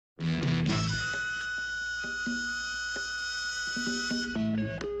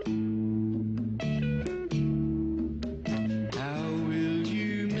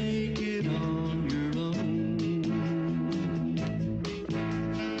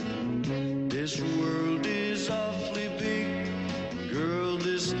This world is awfully big. Girl,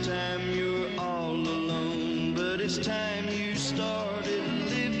 this time you're all alone. But it's time you started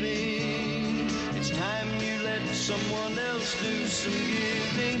living. It's time you let someone else do some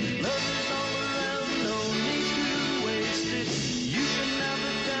giving. Love is all around, no need to waste it. You can have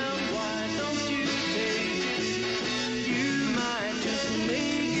it down, why don't you take it? You might just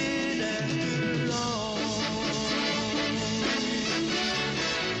make it after all.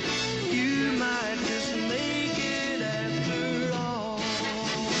 You might just make it after all.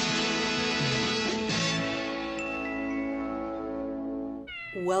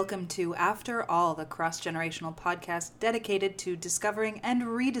 Welcome to After All, the cross-generational podcast dedicated to discovering and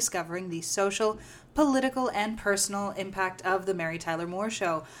rediscovering the social, political, and personal impact of The Mary Tyler Moore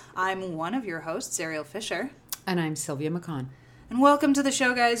Show. I'm one of your hosts, Ariel Fisher. And I'm Sylvia McCon. And welcome to the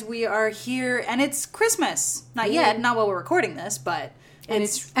show, guys. We are here, and it's Christmas. Not yet, not while we're recording this, but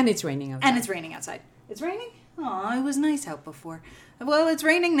it's raining outside. And it's raining outside. It's raining? Aw, it was nice out before. Well, it's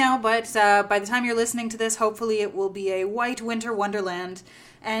raining now, but by the time you're listening to this, hopefully it will be a white winter wonderland,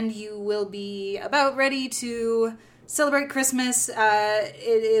 and you will be about ready to celebrate Christmas. It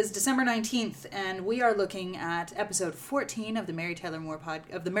is December 19th, and we are looking at episode 14 of the Mary Tyler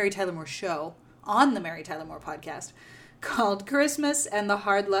Moore Show on the Mary Tyler Moore podcast, called Christmas and the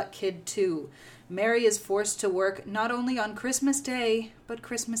Hard Luck Kid 2. Mary is forced to work not only on Christmas Day, but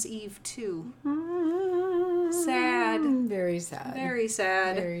Christmas Eve too. Sad. Very sad. Very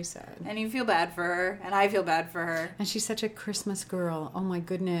sad. Very sad. And you feel bad for her, and I feel bad for her. And she's such a Christmas girl. Oh my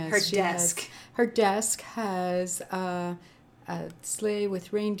goodness. Her desk has a sleigh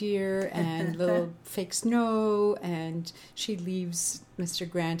with reindeer and little fake snow, and she leaves Mr.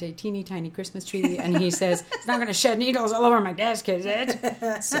 Grant a teeny tiny Christmas tree, and he says, "It's not going to shed needles all over my desk, is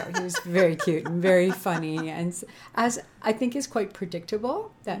it?" So he was very cute and very funny, and as I think is quite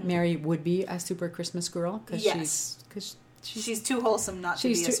predictable that Mary would be a super Christmas girl, because she's too wholesome not to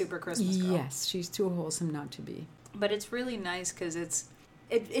be a super Christmas girl. Yes, she's too wholesome not to be. But it's really nice because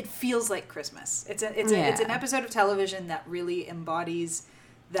it feels like Christmas. It's an episode of television that really embodies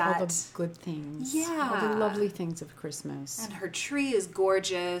that. All the good things. Yeah. All the lovely things of Christmas. And her tree is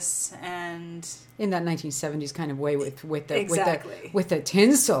gorgeous, and in that 1970s kind of way with the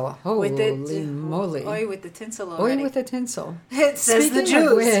tinsel. Holy moly. Oi with the tinsel already. Oi with the tinsel. It says the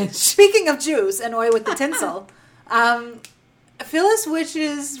Jews. Speaking of Jews and oi with the tinsel, Phyllis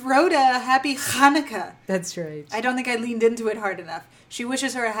wishes Rhoda a happy Hanukkah. That's right. I don't think I leaned into it hard enough. She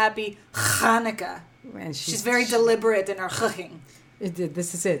wishes her a happy Hanukkah. And she's very deliberate in her chuching.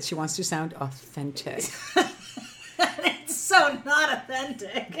 This is it. She wants to sound authentic. It's so not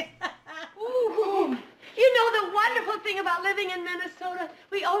authentic. Ooh. You know the wonderful thing about living in Minnesota?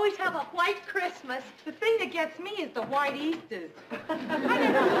 We always have a white Christmas. The thing that gets me is the white Easters. I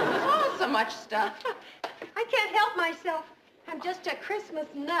never saw so much stuff. I can't help myself. I'm just a Christmas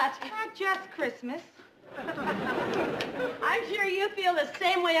nut. Not just Christmas. I'm sure you feel the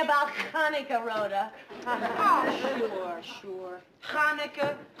same way about Hanukkah, Rhoda. Oh, sure.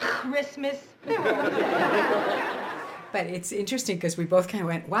 Hanukkah, Christmas. But it's interesting because we both kind of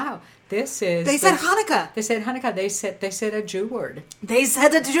went, wow, this is... They said Hanukkah. They said Hanukkah. They said a Jew word. They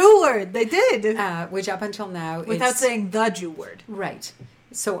said a Jew word. They did. Which up until now... Without saying the Jew word. Right.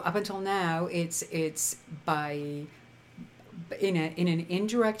 So up until now, it's by... In an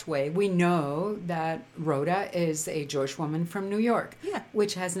indirect way, we know that Rhoda is a Jewish woman from New York,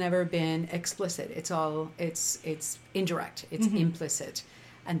 which has never been explicit. It's indirect. It's implicit,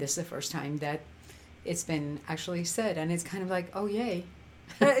 and this is the first time that it's been actually said, and it's kind of like, oh yay.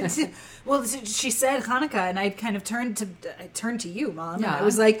 Well, she said Hanukkah, and I kind of turned to you, Mom. Yeah. And I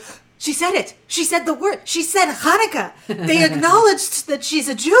was like, she said it. She said the word. She said Hanukkah. They acknowledged that she's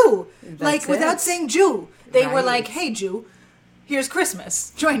a Jew, without saying Jew. They were like, hey, Jew. Here's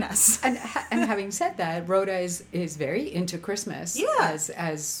Christmas. Join us. And having said that, Rhoda is very into Christmas. Yeah.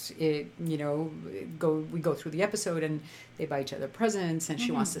 As it, we go through the episode and they buy each other presents and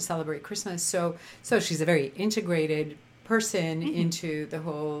she wants to celebrate Christmas. So she's a very integrated person into the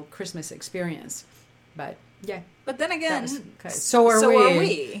whole Christmas experience. But yeah. But then again, so are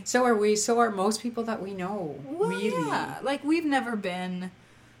we. So are we. So are most people that we know. Well, really. Yeah. Like we've never been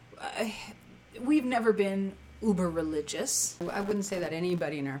uber religious. I wouldn't say that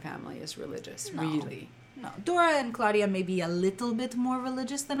anybody in our family is religious, really. No. Dora and Claudia may be a little bit more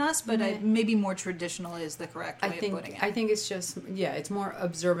religious than us, but maybe more traditional is the correct way of putting it. I think it's just, it's more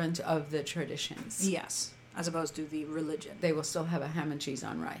observant of the traditions. Yes, as opposed to the religion. They will still have a ham and cheese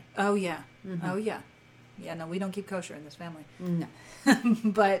on rye. Oh, yeah. Mm-hmm. Oh, yeah. Yeah, no, we don't keep kosher in this family. No.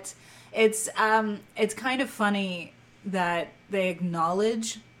 But it's kind of funny that they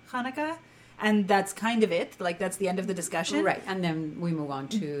acknowledge Hanukkah, And that's kind of it. Like, that's the end of the discussion. Right, and then we move on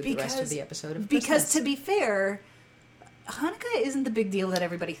to the rest of the episode of Christmas. Because, to be fair, Hanukkah isn't the big deal that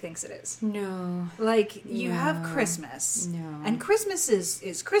everybody thinks it is. No. Like, you have Christmas. No. And Christmas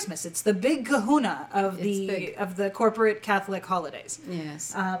is Christmas. It's the big kahuna of the corporate Catholic holidays.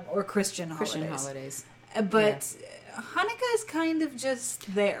 Yes. Or Christian holidays. But Hanukkah is kind of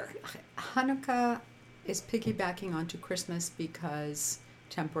just there. Hanukkah is piggybacking onto Christmas because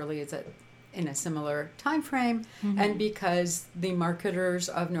temporally it's in a similar time frame, and because the marketers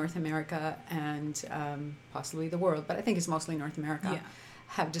of North America and possibly the world, but I think it's mostly North America,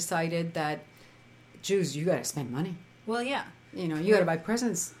 have decided that Jews, you got to spend money. Well, yeah. You know, you got to buy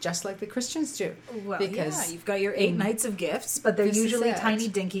presents just like the Christians do. Well, because you've got your 8 nights of gifts, but they're usually tiny,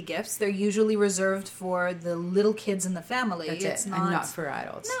 dinky gifts. They're usually reserved for the little kids in the family. It's not, and not for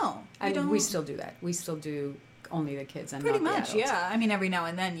adults. No, and we still do that. We still do only the kids and pretty not much, the adults. yeah. I mean, every now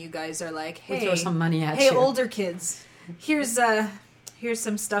and then you guys are like, "Hey, we throw some money at you. Hey, older kids, here's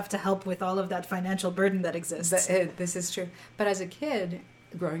some stuff to help with all of that financial burden that exists." This is true. But as a kid,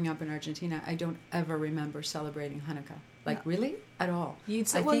 growing up in Argentina, I don't ever remember celebrating Hanukkah. Like, really? At all. You'd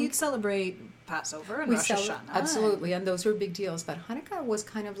celebrate Passover and Rosh Hashanah. Absolutely, and those were big deals. But Hanukkah was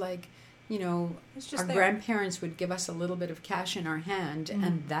kind of like, you know, our grandparents would give us a little bit of cash in our hand,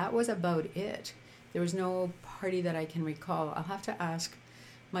 and that was about it. There was no party that I can recall. I'll have to ask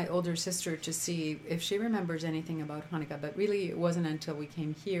my older sister to see if she remembers anything about Hanukkah, but really it wasn't until we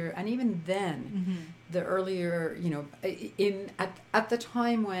came here, and even then, the earlier, you know, at the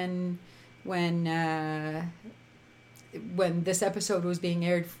time when this episode was being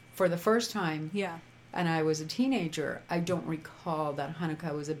aired for the first time, and I was a teenager, I don't recall that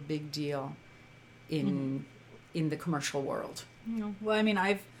Hanukkah was a big deal in the commercial world. Well, I mean,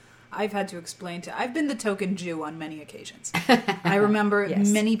 I've had to explain I've been the token Jew on many occasions. I remember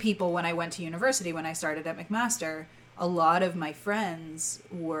many people when I went to university, when I started at McMaster, a lot of my friends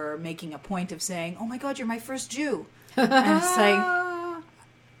were making a point of saying, "Oh my God, you're my first Jew." And it's like,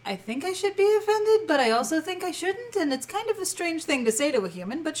 I think I should be offended, but I also think I shouldn't. And it's kind of a strange thing to say to a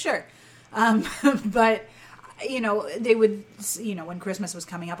human, but sure. But, you know, they would, you know, when Christmas was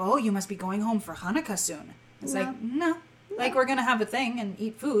coming up, "Oh, you must be going home for Hanukkah soon." It's like, no. Like, we're going to have a thing and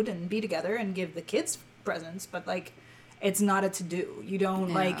eat food and be together and give the kids presents, but, like, it's not a to-do. You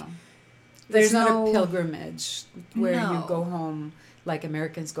don't, there's not a pilgrimage where you go home like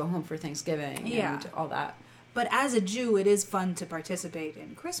Americans go home for Thanksgiving and all that. But as a Jew, it is fun to participate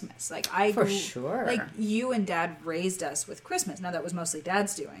in Christmas. Like, sure. Like, you and Dad raised us with Christmas. Now, that was mostly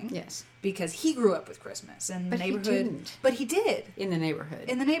Dad's doing. Yes. Because he grew up with Christmas in the neighborhood. He didn't. But he did. In the neighborhood.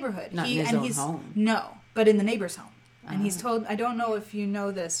 Not in his own home. No, but in the neighbor's home. And he's told, I don't know if you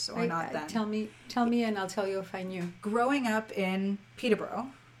know this or not then. Tell me and I'll tell you if I knew. Growing up in Peterborough,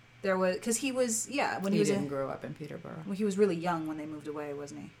 there was, because he was, when he didn't grow up in Peterborough. Well, he was really young when they moved away,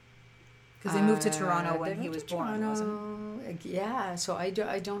 wasn't he? Because they moved to Toronto when he was born, wasn't he? Yeah, so I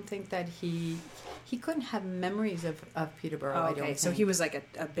don't think that he couldn't have memories of Peterborough. Oh, okay, I don't think. So he was like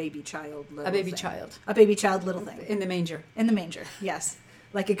a baby child little A baby thing. child. A baby child little thing. In the manger. In the manger, yes.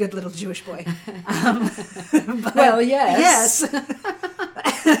 Like a good little Jewish boy. Well, yes.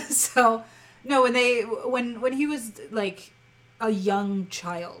 Yes. So, no, when he was like a young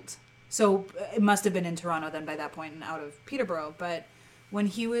child, so it must have been in Toronto then by that point and out of Peterborough, but when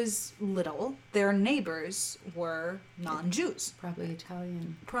he was little, their neighbors were non-Jews. Probably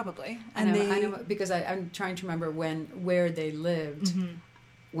Italian. Probably. And I know because I'm trying to remember where they lived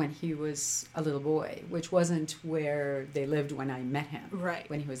when he was a little boy, which wasn't where they lived when I met him. Right.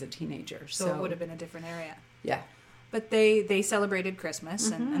 When he was a teenager. So it would have been a different area. Yeah. But they celebrated Christmas,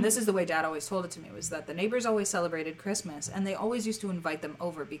 and this is the way Dad always told it to me, was that the neighbors always celebrated Christmas, and they always used to invite them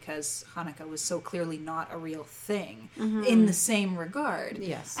over because Hanukkah was so clearly not a real thing in the same regard.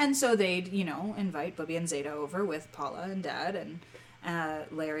 Yes. And so they'd, invite Bubby and Zeta over with Paula and Dad, and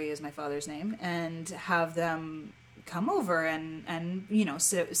Larry is my father's name, and have them come over and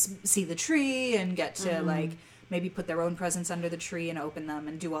see the tree and get to, maybe put their own presents under the tree and open them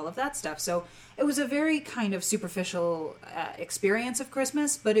and do all of that stuff. So it was a very kind of superficial experience of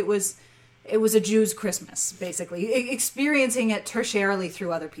Christmas, but it was a Jew's Christmas, basically, experiencing it tertiarily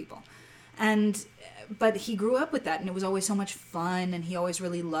through other people. But he grew up with that, and it was always so much fun, and he always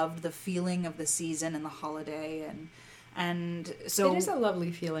really loved the feeling of the season and the holiday, and so it is a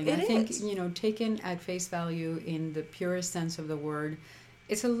lovely feeling. I think, taken at face value in the purest sense of the word,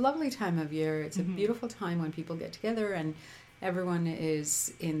 it's a lovely time of year. It's a beautiful time when people get together and everyone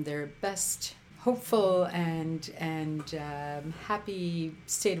is in their best hopeful and happy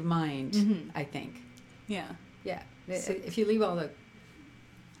state of mind, I think. Yeah. Yeah. If you leave all the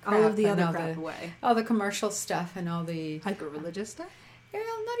all of the and other all crap the- away. all the commercial stuff and all the Hyper-religious stuff?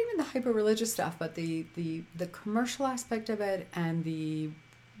 well, not even the hyper religious stuff, but the commercial aspect of it and the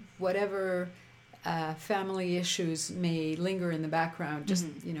whatever family issues may linger in the background. Just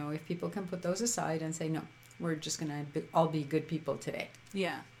if people can put those aside and say no, we're just gonna all be good people today.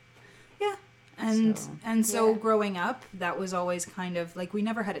 Yeah. Yeah. So yeah. growing up, that was always kind of like, we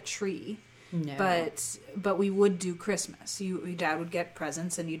never had a tree. No. But we would do Christmas. Your dad would get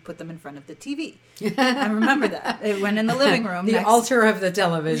presents and you'd put them in front of the TV. I remember that. It went in the living room. The altar of the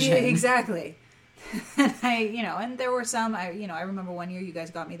television. Yeah, exactly. And and there were some. I remember one year you guys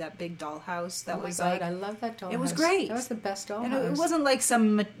got me that big dollhouse. That Oh my was God, like, I love that dollhouse. it was great. That was the best dollhouse. and it wasn't like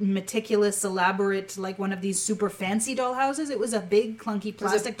some meticulous, elaborate, like one of these super fancy dollhouses. It was a big, clunky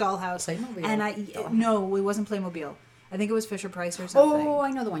plastic dollhouse. Playmobil And dollhouse? no, it wasn't Playmobil. I think it was Fisher Price or something. Oh,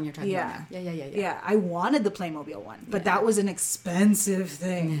 I know the one you're talking Yeah. about. now. Yeah. Yeah, I wanted the Playmobil one, but that was an expensive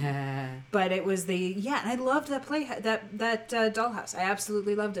thing. Yeah. But it was and I loved that dollhouse. I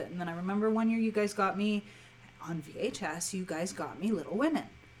absolutely loved it. And then I remember one year you guys got me on VHS. You guys got me Little Women,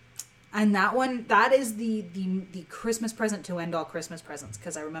 and that is the Christmas present to end all Christmas presents,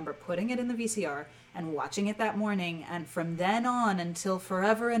 because I remember putting it in the VCR and watching it that morning, and from then on until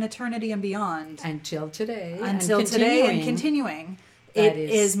forever and eternity and beyond, Until today. and continuing, That it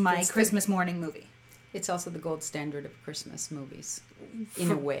is my it's Christmas morning movie. It's also the gold standard of Christmas movies,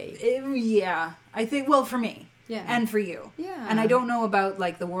 in a way. Yeah, I think. Well, for me, Yeah. and for you, Yeah. And I don't know about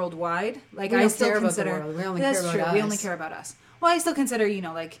like the worldwide. Like We I don't still care about the consider world. We only that's care about true. We us. only care about us. Well, I still consider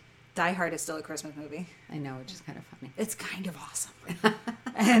like Die Hard is still a Christmas movie. I know, which is kind of funny. It's kind of awesome,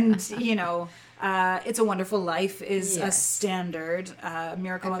 and It's a Wonderful Life is a Yes. standard.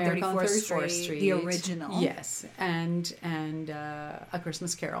 Miracle on Miracle on 34th Street, the original. Yes, and A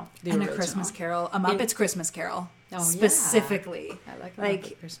Christmas Carol, the And original. A Christmas Carol, a Muppets Christmas Carol, Oh, yeah. specifically. I like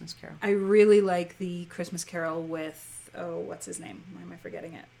like Christmas Carol. I really like the Christmas Carol with, what's his name? Why am I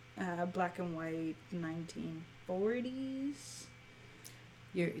forgetting it? Black and white 1940s.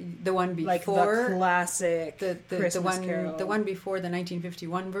 The one before, Like the classic the Christmas one, Carol. the one before the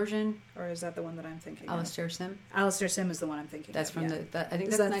 1951 version. Or is that the one that I'm thinking Alistair Sim. of? Alistair Sim is the one I'm thinking That's of. from yeah. I think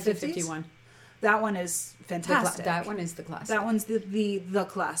Is that's that 50s? 1951. That one is fantastic. That one is the classic. That one's the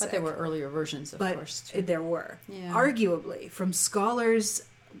classic. But there were earlier versions, of course. Too. There were. Yeah. Arguably, from scholars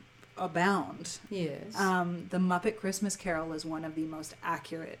abound, Yes. the Muppet Christmas Carol is one of the most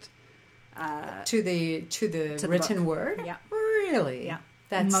accurate. To the the written book. word. Yeah. Really. Yeah.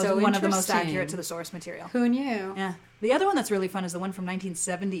 That's Most- so one of the most interesting. accurate to the source material. Who knew? Yeah. The other one that's really fun is the one from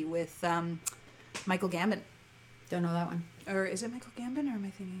 1970 with Michael Gambon. Don't know that one. Or is it Michael Gambon, or am I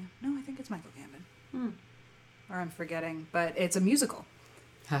thinking? No, I think it's Michael Gambon. Or I'm forgetting, but it's a musical,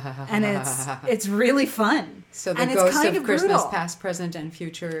 and it's really fun. So the and it's ghosts kind of of Christmas brutal. past, present, and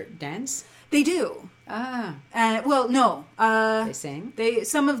future dance. They do. Ah, Well, no. they sing.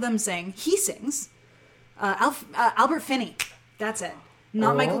 Some of them sing. He sings. Albert Finney. That's it.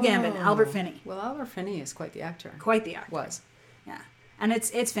 Not Michael Gambon. Albert Finney. Well, Albert Finney is quite the actor. Quite the actor. Was. Yeah, and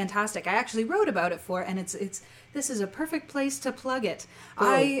it's fantastic. I actually wrote about it and it's this is a perfect place to plug it.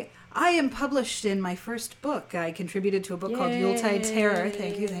 Oh. I am published in my first book. I contributed to a book called Yuletide Terror.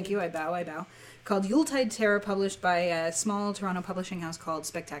 Thank you. I bow. Called Yuletide Terror, published by a small Toronto publishing house called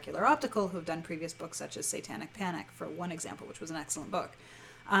Spectacular Optical, who have done previous books such as Satanic Panic, for one example, which was an excellent book.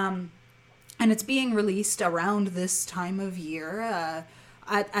 And it's being released around this time of year.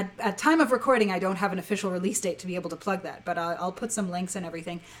 At time of recording, I don't have an official release date to be able to plug that, but I'll put some links and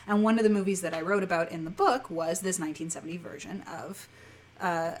everything. And one of the movies that I wrote about in the book was this 1970 version of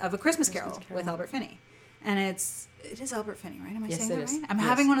A Christmas Carol with Albert Finney. And it is Albert Finney, right? Am I Yes, saying it that is. right? I'm Yes.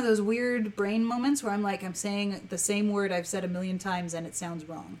 having one of those weird brain moments where I'm saying the same word I've said a million times and it sounds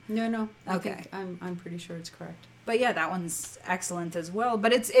wrong. No. I Okay. think I'm pretty sure it's correct. But yeah, that one's excellent as well.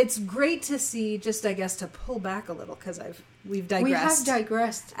 But it's great to see, just I guess to pull back a little, because we've digressed. We have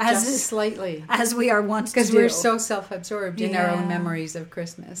digressed As- just slightly as we are wont to do. because we're so self-absorbed in our Yeah. own memories of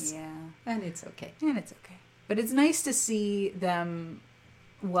Christmas, yeah, and it's okay. and it's okay. But it's nice to see them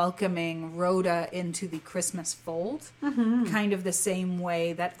welcoming Rhoda into the Christmas fold, kind of the same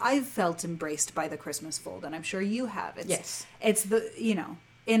way that I've felt embraced by the Christmas fold, and I'm sure you have. Yes. It's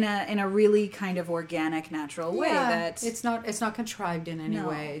in a really kind of organic, natural way that it's not contrived in any No.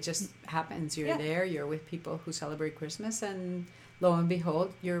 way. It just happens. You're Yeah. there. You're with people who celebrate Christmas, and lo and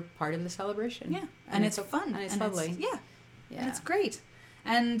behold, you're part of the celebration. yeah, and it's fun and it's lovely. yeah. Yeah. And it's great.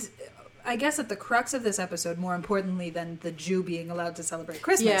 And I guess at the crux of this episode, more importantly than the Jew being allowed to celebrate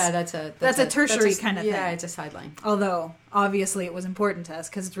Christmas. Yeah, that's a tertiary kind of thing. Yeah, it's a sideline. Although, obviously, it was important to us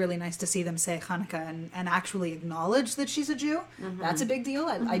because it's really nice to see them say Hanukkah and actually acknowledge that she's a Jew. That's a big deal.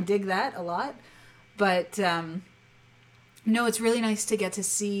 I dig that a lot. But, no, it's really nice to get to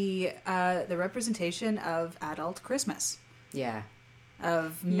see the representation of adult Christmas. Yeah.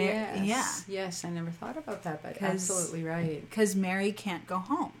 Yes, I never thought about that, but absolutely right. Because Mary can't go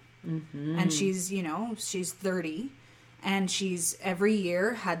home. And she's 30, and she's every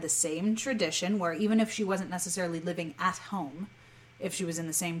year had the same tradition where even if she wasn't necessarily living at home, if she was in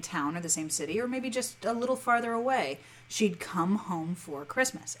the same town or the same city or maybe just a little farther away, she'd come home for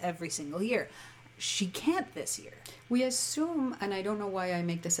Christmas every single year. She can't this year. We assume, and I don't know why I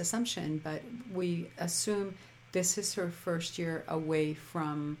make this assumption, but we assume this is her first year away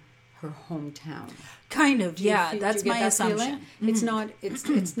from her hometown. Kind of, yeah. That's do you get my that assumption.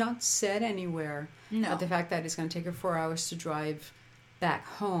 Feeling? It's not said anywhere. No. The fact that it's going to take her 4 hours to drive back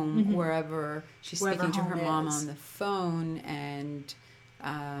home wherever she's Wherever speaking to her home mom is. on the phone, and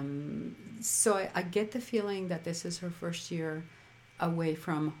so I get the feeling that this is her first year away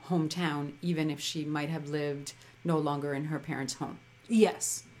from hometown, even if she might have lived no longer in her parents' home.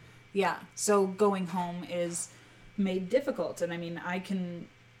 Yes. Yeah. So going home is made difficult. And I mean,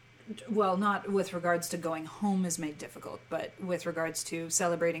 not with regards to going home is made difficult, but with regards to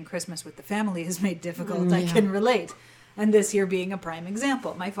celebrating Christmas with the family is made difficult. I can relate. And this year being a prime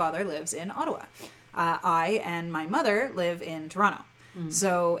example. My father lives in Ottawa. I and my mother live in Toronto.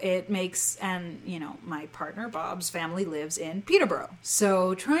 So it makes, and my partner Bob's family lives in Peterborough.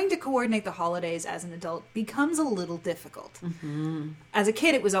 So trying to coordinate the holidays as an adult becomes a little difficult. As a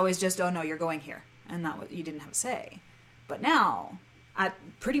kid, it was always just, oh no, you're going here. And you didn't have a say. But now, at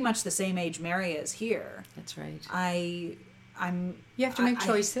pretty much the same age Mary is here. That's right. You have to make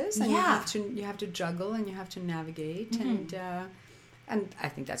choices, and yeah. you have to juggle, and you have to navigate, and I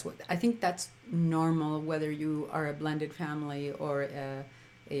think that's normal, whether you are a blended family or an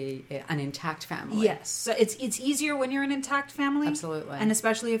intact family. Yes, so it's easier when you're an intact family. Absolutely, and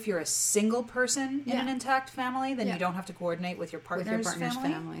especially if you're a single person in an intact family, then Yeah. you don't have to coordinate with your partner's,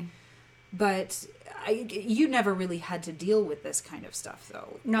 family. But you never really had to deal with this kind of stuff,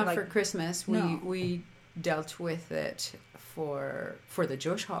 though. Not for Christmas. No. We dealt with it for the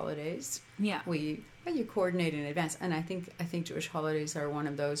Jewish holidays. Yeah. You coordinate in advance, and I think Jewish holidays are one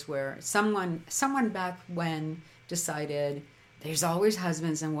of those where someone back when decided there's always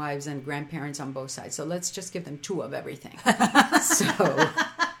husbands and wives and grandparents on both sides, so let's just give them 2 of everything.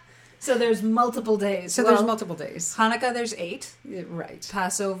 So there's multiple days. So there's multiple days. Hanukkah, there's 8. Right.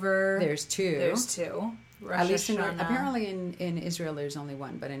 Passover, There's 2. There's 2. Rosh At least Hashanah. in Israel there's only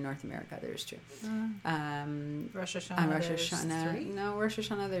 1, but in North America there's 2. Rosh Hashanah. And Rosh there's Hashanah, 3? no, Rosh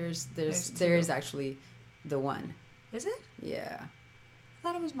Hashanah There's there 2. is actually the 1. Is it? Yeah. I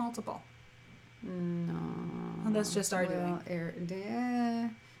thought it was multiple. No. Well, that's just our doing.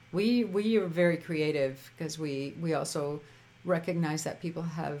 We are very creative because we also recognize that people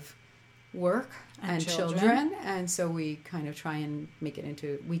have work and children, and so we kind of try and make it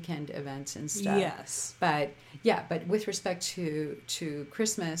into weekend events and stuff. Yes. But with respect to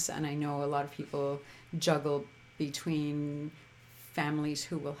Christmas, and I know a lot of people juggle between families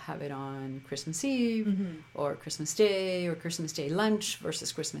who will have it on Christmas Eve or Christmas Day or Christmas Day lunch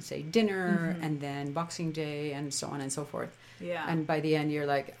versus Christmas Day dinner and then Boxing Day and so on and so forth. Yeah. And by the end, you're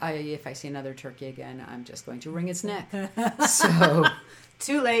like, if I see another turkey again, I'm just going to wring its neck. So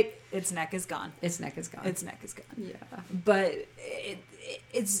too late. Its neck is gone. Its neck is gone. Its neck is gone. Yeah. But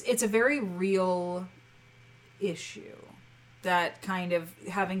it's a very real issue, that kind of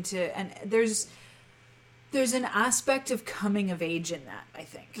having to, and there's an aspect of coming of age in that, I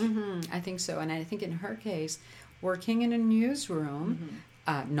think. I think so. And I think in her case, working in a newsroom,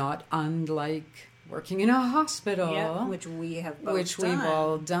 not unlike working in a hospital, Yeah, which we have both which done. we've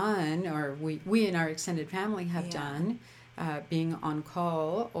all done, or we in our extended family have done, being on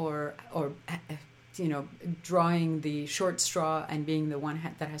call or drawing the short straw and being the one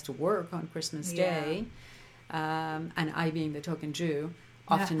that has to work on Christmas Day, and I being the token Jew,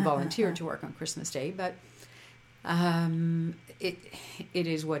 often volunteered to work on Christmas Day, but it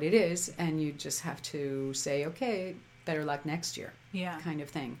is what it is, and you just have to say, okay, better luck next year, kind of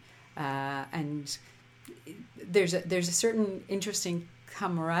thing. And there's a certain interesting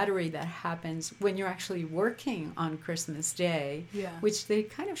camaraderie that happens when you're actually working on Christmas Day, which they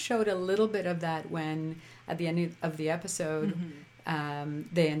kind of showed a little bit of that when at the end of the episode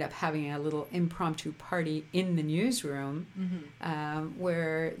they end up having a little impromptu party in the newsroom,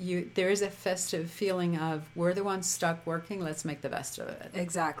 where there is a festive feeling of, we're the ones stuck working, let's make the best of it.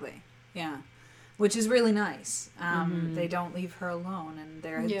 Exactly. Yeah. Which is really nice. They don't leave her alone, and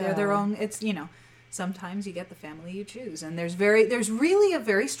they're their own. It's, you know, sometimes you get the family you choose, and there's really a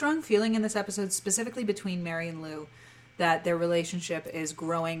very strong feeling in this episode, specifically between Mary and Lou, that their relationship is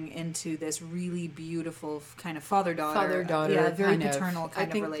growing into this really beautiful kind of father-daughter, very paternal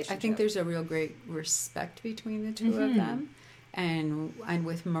kind of relationship. I think there's a real great respect between the two of them, and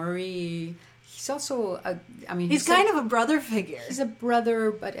with Murray, he's also he's kind of a brother figure. He's a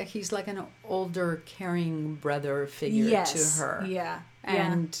brother, but he's like an older, caring brother figure to her. Yeah,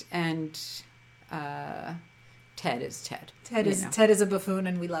 and Ted is Ted. Ted is a buffoon,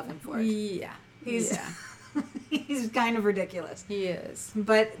 and we love him for it. Yeah, he's he's kind of ridiculous. He is.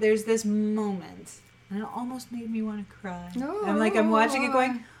 But there's this moment, and it almost made me want to cry. No, I'm watching it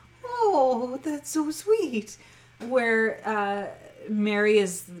going, oh, that's so sweet. Where Mary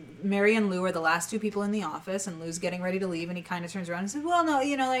and Lou are the last two people in the office, and Lou's getting ready to leave, and he kind of turns around and says, well, no,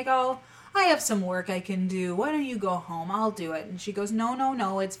 you know, like, I have some work I can do. Why don't you go home? I'll do it. And she goes,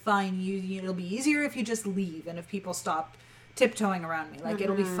 no, it's fine. It'll be easier if you just leave, and if people stop tiptoeing around me, like,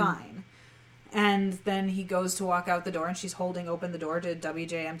 it'll be fine. And then he goes to walk out the door, and she's holding open the door to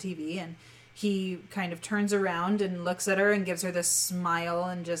WJMTV, and he kind of turns around and looks at her and gives her this smile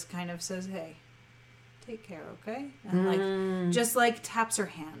and just kind of says, hey, take care, okay? And just taps her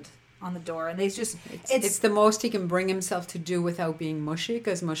hand on the door, and it's the most he can bring himself to do without being mushy,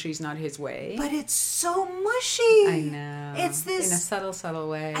 because mushy's not his way. But it's so mushy. I know. It's this in a subtle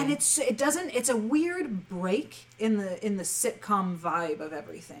way, and it's a weird break in the sitcom vibe of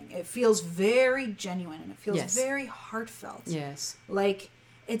everything. It feels very genuine, and it feels very heartfelt. Yes, like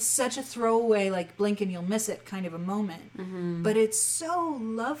it's such a throwaway, like blink and you'll miss it kind of a moment, but it's so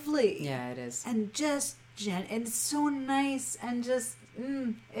lovely. Yeah, it is, and just and it's so nice, and just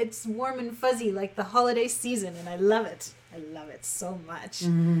it's warm and fuzzy like the holiday season, and I love it so much.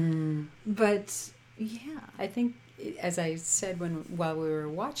 But yeah, I think, as I said while we were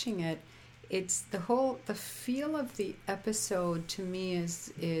watching it, it's the feel of the episode to me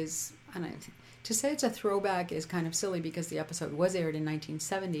is and to say it's a throwback is kind of silly, because the episode was aired in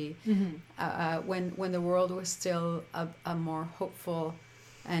 1970, when the world was still a more hopeful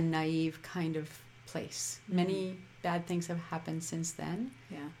and naive kind of place. Many bad things have happened since then,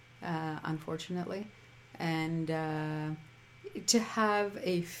 unfortunately, and to have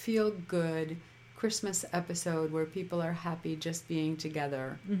a feel-good Christmas episode where people are happy just being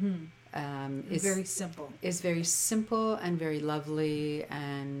together is very simple. Is very simple and very lovely,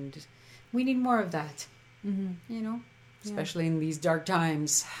 and we need more of that. You know, especially in these dark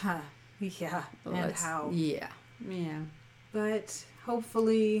times. Yeah, Yeah. But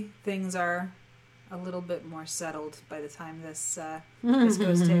hopefully things are a little bit more settled by the time this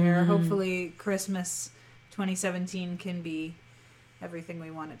goes to air. Hopefully Christmas 2017 can be everything we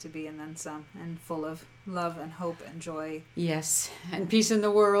want it to be, and then some, and full of love and hope and joy. Yes, and peace in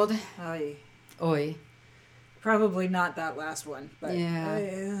the world. Oy. Oy. Probably not that last one, but every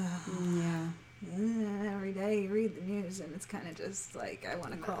day you read the news, and it's kind of just like I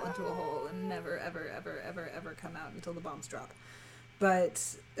want to crawl into a hole and never, ever, ever, ever, ever come out until the bombs drop.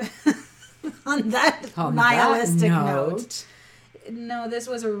 But on that nihilistic note, no, this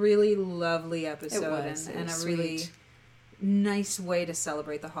was a really lovely episode, and a really nice way to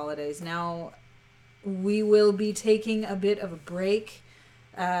celebrate the holidays. Now, we will be taking a bit of a break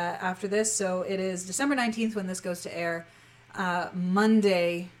after this, so it is December 19th when this goes to air.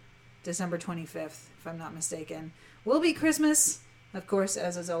 Monday, December 25th, if I'm not mistaken, will be Christmas, of course,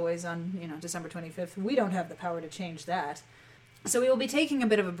 as is always on December 25th. We don't have the power to change that. So we will be taking a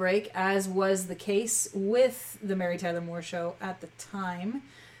bit of a break, as was the case with the Mary Tyler Moore Show at the time.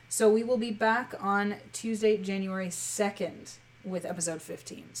 So we will be back on Tuesday, January 2nd with episode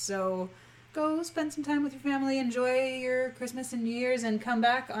 15. So go spend some time with your family, enjoy your Christmas and New Year's, and come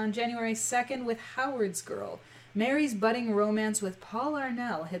back on January 2nd with Howard's Girl. Mary's budding romance with Paul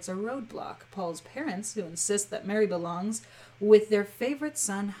Arnell hits a roadblock. Paul's parents, who insist that Mary belongs with their favorite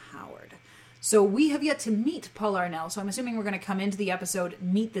son, Howard. So we have yet to meet Paul Arnell, so I'm assuming we're going to come into the episode,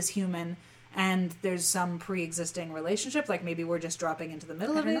 meet this human, and there's some pre-existing relationship, like maybe we're just dropping into the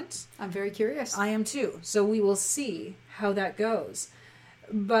middle of it. I'm very curious. I am too. So we will see how that goes.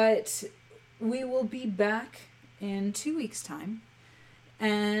 But we will be back in 2 weeks' time.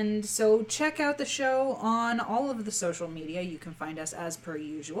 And so check out the show on all of the social media. You can find us, as per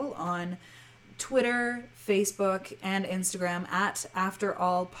usual, on Twitter, Facebook, and Instagram at After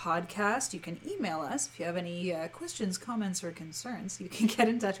All Podcast. You can email us if you have any questions, comments, or concerns. You can get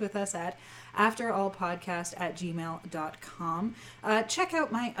in touch with us at afterallpodcast@gmail.com. Check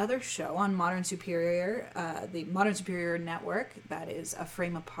out my other show on Modern Superior, the Modern Superior Network. That is A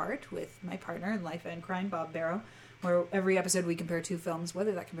Frame Apart with my partner in life and crime, Bob Barrow, where every episode we compare two films,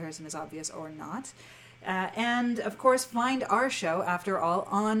 whether that comparison is obvious or not. And, of course, find our show, After All,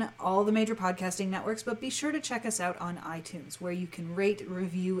 on all the major podcasting networks, but be sure to check us out on iTunes, where you can rate,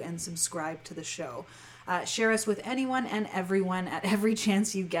 review, and subscribe to the show. Share us with anyone and everyone at every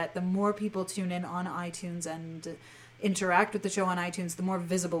chance you get. The more people tune in on iTunes and interact with the show on iTunes, the more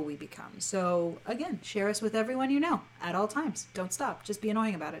visible we become. So, again, share us with everyone you know at all times. Don't stop. Just be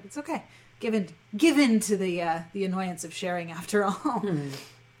annoying about it. It's okay. Give in to the annoyance of sharing, after all.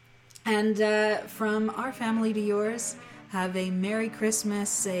 And from our family to yours, have a Merry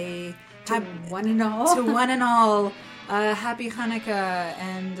Christmas, one and all. To one and all, Happy Hanukkah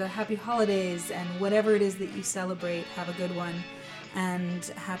and Happy Holidays, and whatever it is that you celebrate, have a good one, and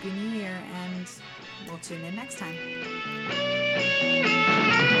Happy New Year, and we'll tune in next time.